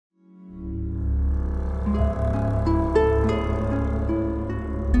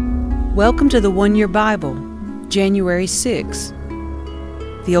Welcome to the One Year Bible, January 6.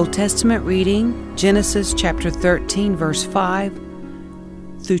 The Old Testament reading, Genesis chapter 13, verse 5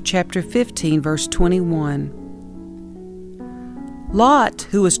 through chapter 15, verse 21. Lot,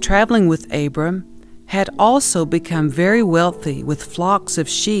 who was traveling with Abram, had also become very wealthy with flocks of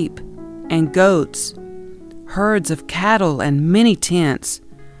sheep and goats, herds of cattle, and many tents.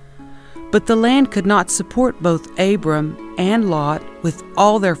 But the land could not support both Abram and Lot with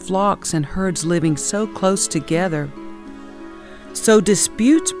all their flocks and herds living so close together. So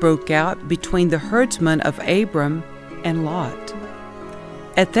disputes broke out between the herdsmen of Abram and Lot.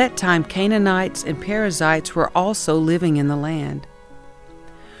 At that time, Canaanites and Perizzites were also living in the land.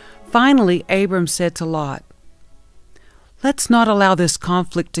 Finally, Abram said to Lot, "Let's not allow this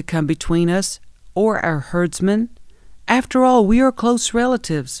conflict to come between us or our herdsmen. After all, we are close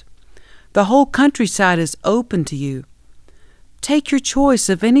relatives. The whole countryside is open to you. Take your choice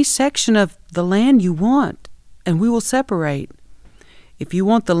of any section of the land you want, and we will separate. If you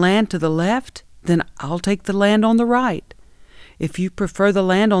want the land to the left, then I'll take the land on the right. If you prefer the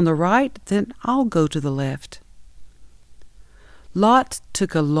land on the right, then I'll go to the left." Lot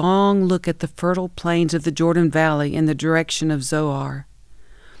took a long look at the fertile plains of the Jordan Valley in the direction of Zoar.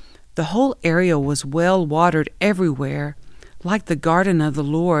 The whole area was well watered everywhere, like the garden of the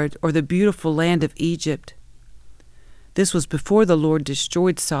Lord or the beautiful land of Egypt. This was before the Lord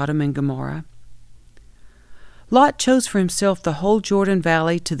destroyed Sodom and Gomorrah. Lot chose for himself the whole Jordan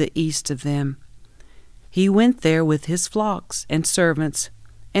Valley to the east of them. He went there with his flocks and servants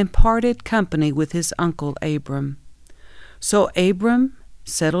and parted company with his uncle Abram. So Abram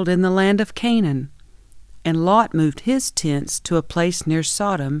settled in the land of Canaan, and Lot moved his tents to a place near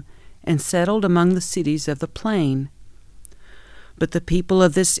Sodom and settled among the cities of the plain. But the people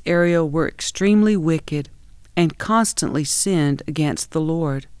of this area were extremely wicked and constantly sinned against the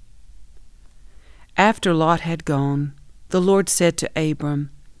Lord. After Lot had gone, the Lord said to Abram,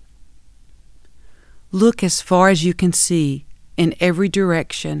 "Look as far as you can see in every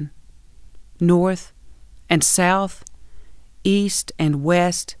direction, north and south, east and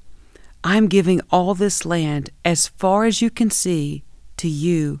west. I'm giving all this land as far as you can see to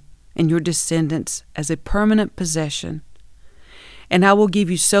you and your descendants as a permanent possession. And I will give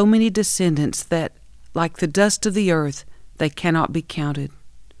you so many descendants that, like the dust of the earth, they cannot be counted.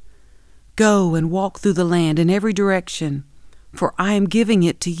 Go and walk through the land in every direction, for I am giving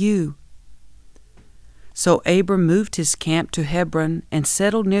it to you." So Abram moved his camp to Hebron and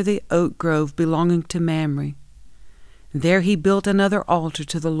settled near the oak grove belonging to Mamre. There he built another altar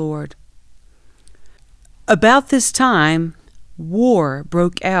to the Lord. About this time, war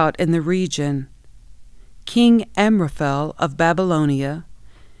broke out in the region. King Amraphel of Babylonia,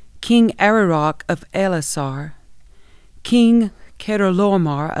 King Ararok of Elasar, King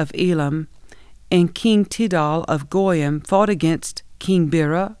Chedorlaomer of Elam, and King Tidal of Goyim fought against King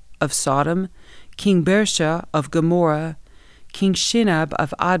Bera of Sodom, King Bersha of Gomorrah, King Shinab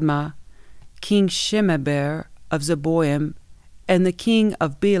of Admah, King Shemeber of Zeboim, and the king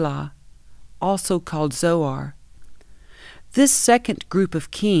of Bela, also called Zoar. This second group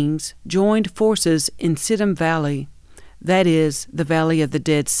of kings joined forces in Siddim Valley, that is, the Valley of the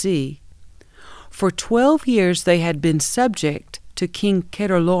Dead Sea. For 12 years they had been subject to King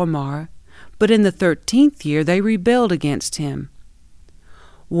Chedorlaomer, but in the 13th year they rebelled against him.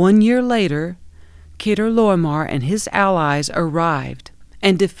 1 year later, Chedorlaomer and his allies arrived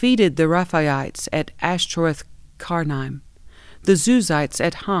and defeated the Rephaites at Ashtaroth Karnaim, the Zuzites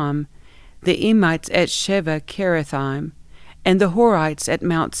at Ham, the Emites at Sheva Kiriathaim, and the Horites at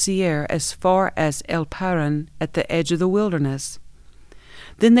Mount Seir as far as El Paran at the edge of the wilderness.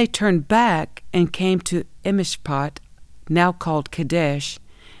 Then they turned back and came to Emishpat, now called Kadesh,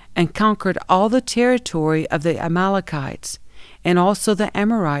 and conquered all the territory of the Amalekites, and also the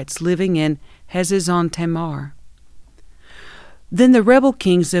Amorites living in Hazezon Tamar. Then the rebel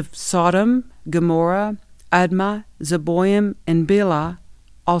kings of Sodom, Gomorrah, Admah, Zeboim, and Bela,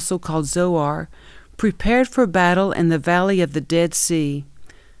 also called Zoar, prepared for battle in the Valley of the Dead Sea.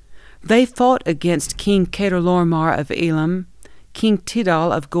 They fought against King Chedorlaomer of Elam, King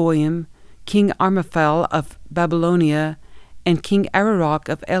Tidal of Goyim, King Amraphel of Babylonia, and King Ararok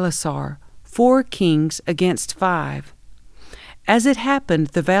of Elasar, 4 kings against 5. As it happened,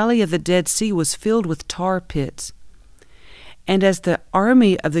 the Valley of the Dead Sea was filled with tar pits. And as the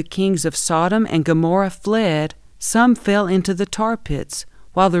army of the kings of Sodom and Gomorrah fled, some fell into the tar pits,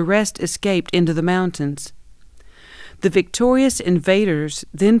 while the rest escaped into the mountains. The victorious invaders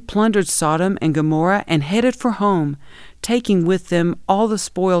then plundered Sodom and Gomorrah and headed for home, taking with them all the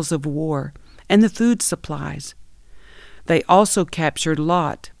spoils of war and the food supplies. They also captured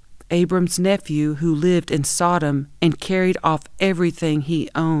Lot, Abram's nephew who lived in Sodom and carried off everything he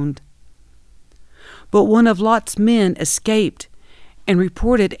owned. But one of Lot's men escaped and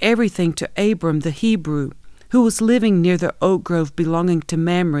reported everything to Abram the Hebrew, who was living near the oak grove belonging to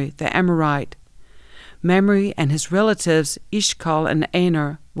Mamre the Amorite. Mamre and his relatives Eshcol and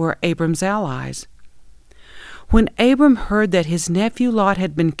Aner were Abram's allies. When Abram heard that his nephew Lot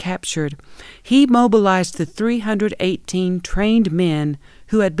had been captured, he mobilized the 318 trained men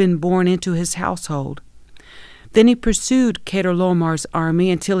who had been born into his household. Then he pursued Chedorlaomer's army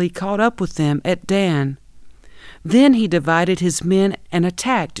until he caught up with them at Dan. Then he divided his men and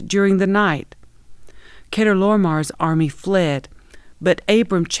attacked during the night. Chedorlaomer's army fled, but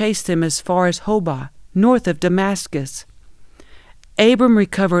Abram chased them as far as Hobah, north of Damascus. Abram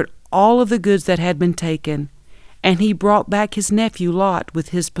recovered all of the goods that had been taken, and he brought back his nephew Lot with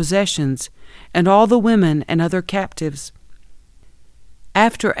his possessions, and all the women and other captives.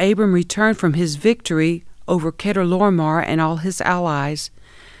 After Abram returned from his victory over Chedorlaomer and all his allies,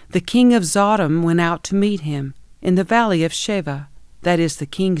 the king of Sodom went out to meet him in the valley of Sheva, that is the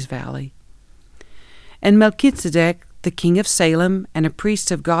king's valley. And Melchizedek, the king of Salem and a priest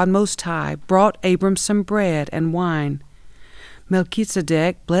of God Most High, brought Abram some bread and wine.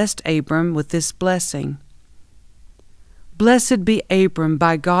 Melchizedek blessed Abram with this blessing: Blessed be Abram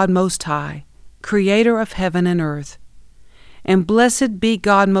by God Most High, creator of heaven and earth. And blessed be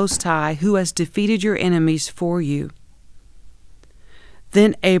God Most High, who has defeated your enemies for you.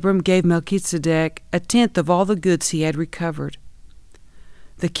 Then Abram gave Melchizedek 1/10 of all the goods he had recovered.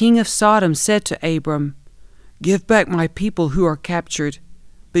 The king of Sodom said to Abram, Give back my people who are captured,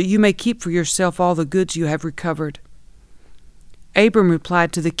 but you may keep for yourself all the goods you have recovered. Abram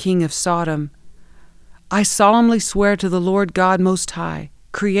replied to the king of Sodom, I solemnly swear to the Lord God Most High,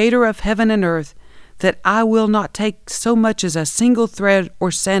 creator of heaven and earth, that I will not take so much as a single thread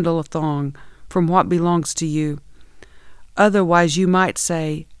or sandal of thong from what belongs to you. Otherwise you might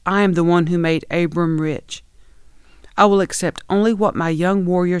say, I am the one who made Abram rich. I will accept only what my young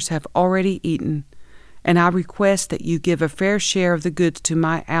warriors have already eaten, and I request that you give a fair share of the goods to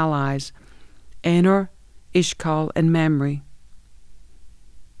my allies, Aner, Eshcol, and Mamre.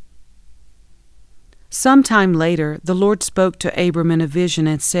 Some time later, the Lord spoke to Abram in a vision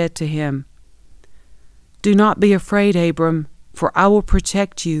and said to him, Do not be afraid, Abram, for I will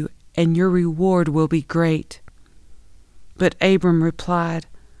protect you, and your reward will be great. But Abram replied,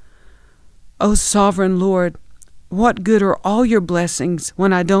 O sovereign Lord, what good are all your blessings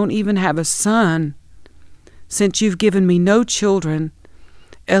when I don't even have a son? Since you've given me no children,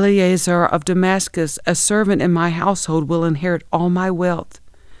 Eleazar of Damascus, a servant in my household, will inherit all my wealth.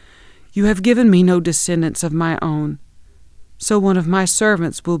 You have given me no descendants of my own, so one of my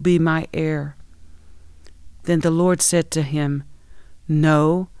servants will be my heir. Then the Lord said to him,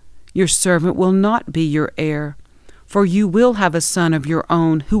 No, your servant will not be your heir, for you will have a son of your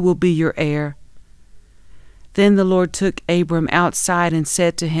own who will be your heir. Then the Lord took Abram outside and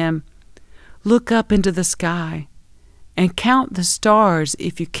said to him, Look up into the sky and count the stars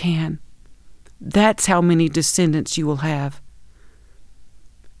if you can. That's how many descendants you will have.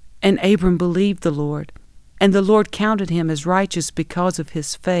 And Abram believed the Lord, and the Lord counted him as righteous because of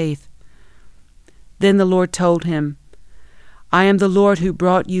his faith. Then the Lord told him, I am the Lord who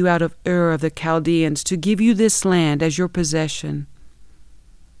brought you out of Ur of the Chaldeans to give you this land as your possession.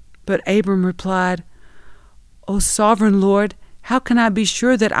 But Abram replied, O sovereign Lord, how can I be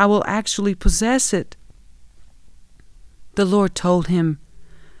sure that I will actually possess it? The Lord told him,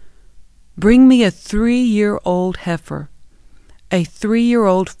 Bring me a 3-year-old heifer, a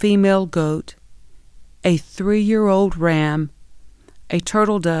 3-year-old female goat, a 3-year-old ram, a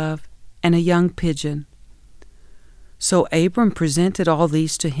turtle dove, and a young pigeon. So Abram presented all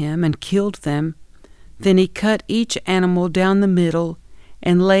these to him and killed them. Then he cut each animal down the middle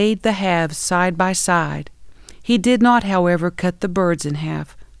and laid the halves side by side. He did not, however, cut the birds in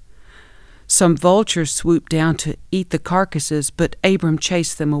half. Some vultures swooped down to eat the carcasses, but Abram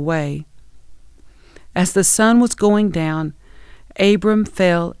chased them away. As the sun was going down, Abram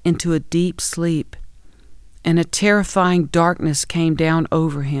fell into a deep sleep, and a terrifying darkness came down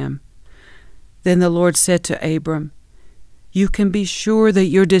over him. Then the Lord said to Abram, You can be sure that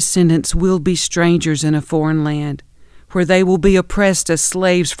your descendants will be strangers in a foreign land, where they will be oppressed as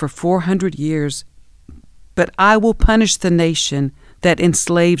slaves for 400 years. But I will punish the nation that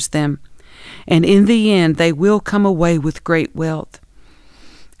enslaves them, and in the end they will come away with great wealth.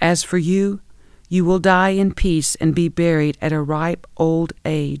 As for you, you will die in peace and be buried at a ripe old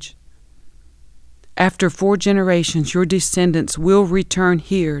age. After 4 generations, your descendants will return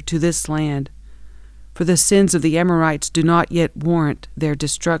here to this land. for the sins of the Amorites do not yet warrant their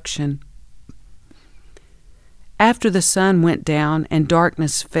destruction. After the sun went down and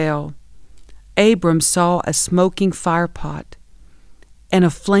darkness fell, Abram saw a smoking firepot, and a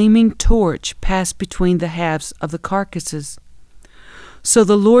flaming torch passed between the halves of the carcasses. So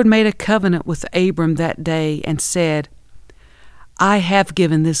the Lord made a covenant with Abram that day and said, I have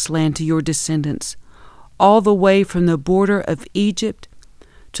given this land to your descendants, all the way from the border of Egypt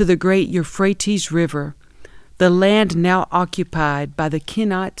to the great Euphrates River, the land now occupied by the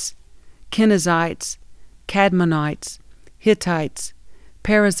Kenites, Kenizzites, Cadmonites, Hittites,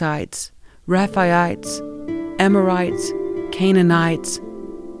 Perizzites, Rephaites, Amorites, Canaanites,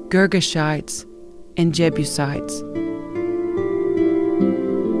 Girgashites, and Jebusites.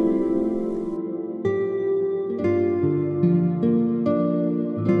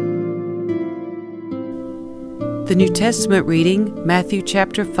 The New Testament reading, Matthew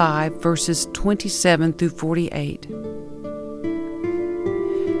chapter 5, verses 27 through 48.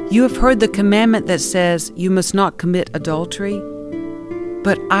 You have heard the commandment that says, you must not commit adultery.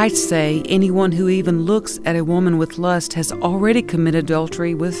 But I say, anyone who even looks at a woman with lust has already committed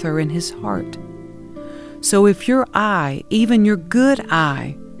adultery with her in his heart. So if your eye, even your good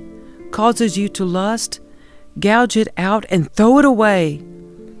eye, causes you to lust, gouge it out and throw it away.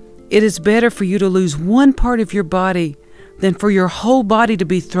 It is better for you to lose one part of your body than for your whole body to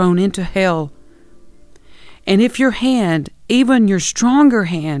be thrown into hell. And if your hand, even your stronger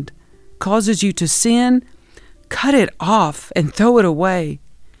hand, causes you to sin, cut it off and throw it away.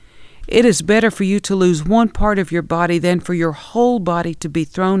 It is better for you to lose one part of your body than for your whole body to be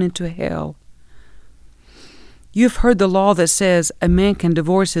thrown into hell. You have heard the law that says a man can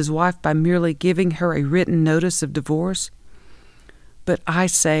divorce his wife by merely giving her a written notice of divorce. But I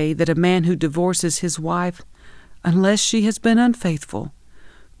say that a man who divorces his wife, unless she has been unfaithful,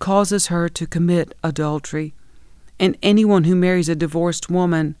 causes her to commit adultery, and anyone who marries a divorced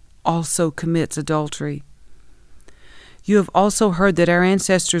woman also commits adultery. You have also heard that our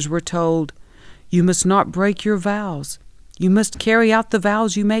ancestors were told, you must not break your vows. You must carry out the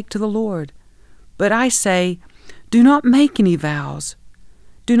vows you make to the Lord. But I say, do not make any vows.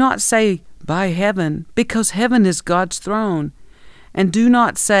 Do not say, by heaven, because heaven is God's throne. And do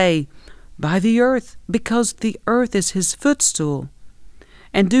not say, by the earth, because the earth is his footstool.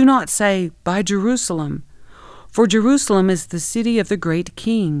 And do not say, by Jerusalem, for Jerusalem is the city of the great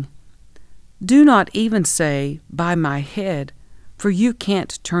king. Do not even say, by my head, for you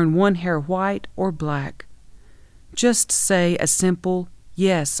can't turn one hair white or black. Just say a simple,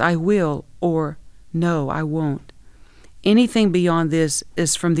 yes, I will, or no, I won't. Anything beyond this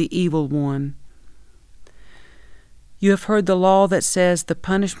is from the evil one. You have heard the law that says the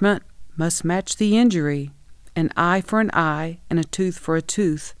punishment must match the injury, an eye for an eye and a tooth for a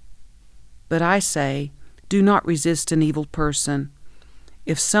tooth. But I say, do not resist an evil person.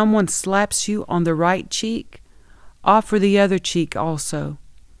 If someone slaps you on the right cheek, offer the other cheek also.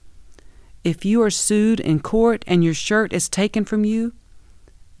 If you are sued in court and your shirt is taken from you,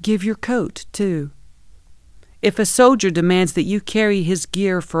 give your coat too. If a soldier demands that you carry his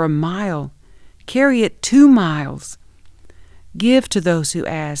gear for a mile, carry it 2 miles. Give to those who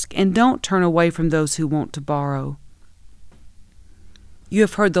ask, and don't turn away from those who want to borrow. You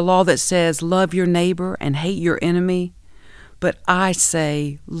have heard the law that says, love your neighbor and hate your enemy. But I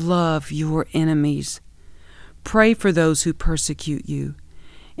say, love your enemies. Pray for those who persecute you.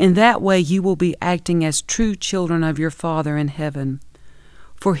 In that way you will be acting as true children of your Father in heaven.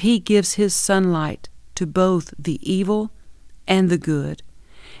 For he gives his sunlight to both the evil and the good,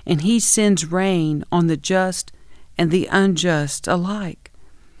 and he sends rain on the just and the unjust alike.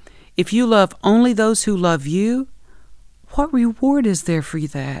 If you love only those who love you, what reward is there for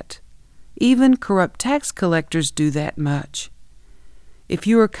that? Even corrupt tax collectors do that much. If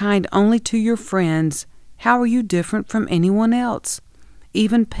you are kind only to your friends, how are you different from anyone else?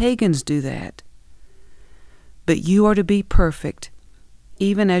 Even pagans do that. But you are to be perfect,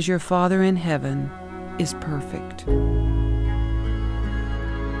 even as your Father in heaven is perfect.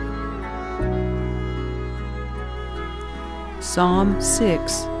 Psalm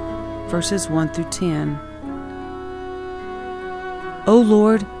 6, verses 1 through 10. O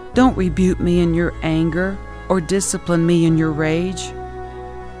Lord, don't rebuke me in your anger or discipline me in your rage.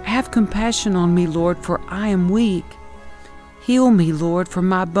 Have compassion on me, Lord, for I am weak. Heal me, Lord, for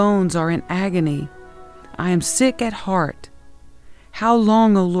my bones are in agony. I am sick at heart. How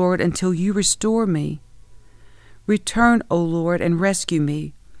long, O Lord, until you restore me? Return, O Lord, and rescue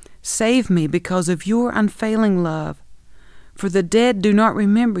me. Save me because of your unfailing love. For the dead do not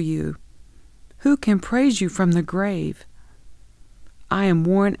remember you. Who can praise you from the grave? I am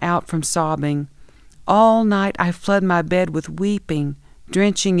worn out from sobbing. All night I flood my bed with weeping,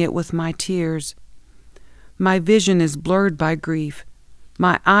 drenching it with my tears. My vision is blurred by grief.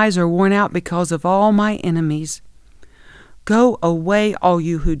 My eyes are worn out because of all my enemies. Go away, all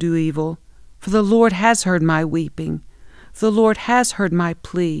you who do evil, for the Lord has heard my weeping. The Lord has heard my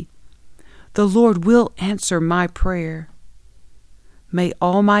plea. The Lord will answer my prayer. May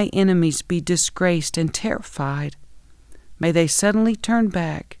all my enemies be disgraced and terrified. May they suddenly turn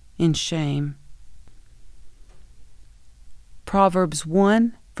back in shame. Proverbs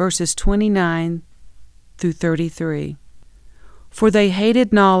 1, verses 29 through 33. For they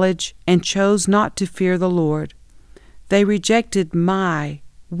hated knowledge and chose not to fear the Lord. They rejected my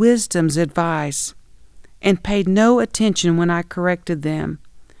wisdom's advice and paid no attention when I corrected them.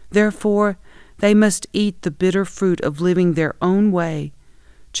 Therefore, they must eat the bitter fruit of living their own way,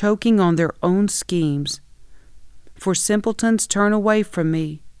 choking on their own schemes. For simpletons turn away from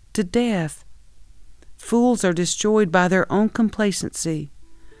me to death. Fools are destroyed by their own complacency.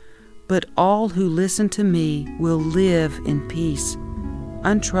 But all who listen to me will live in peace,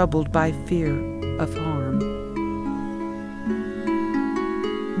 untroubled by fear of harm.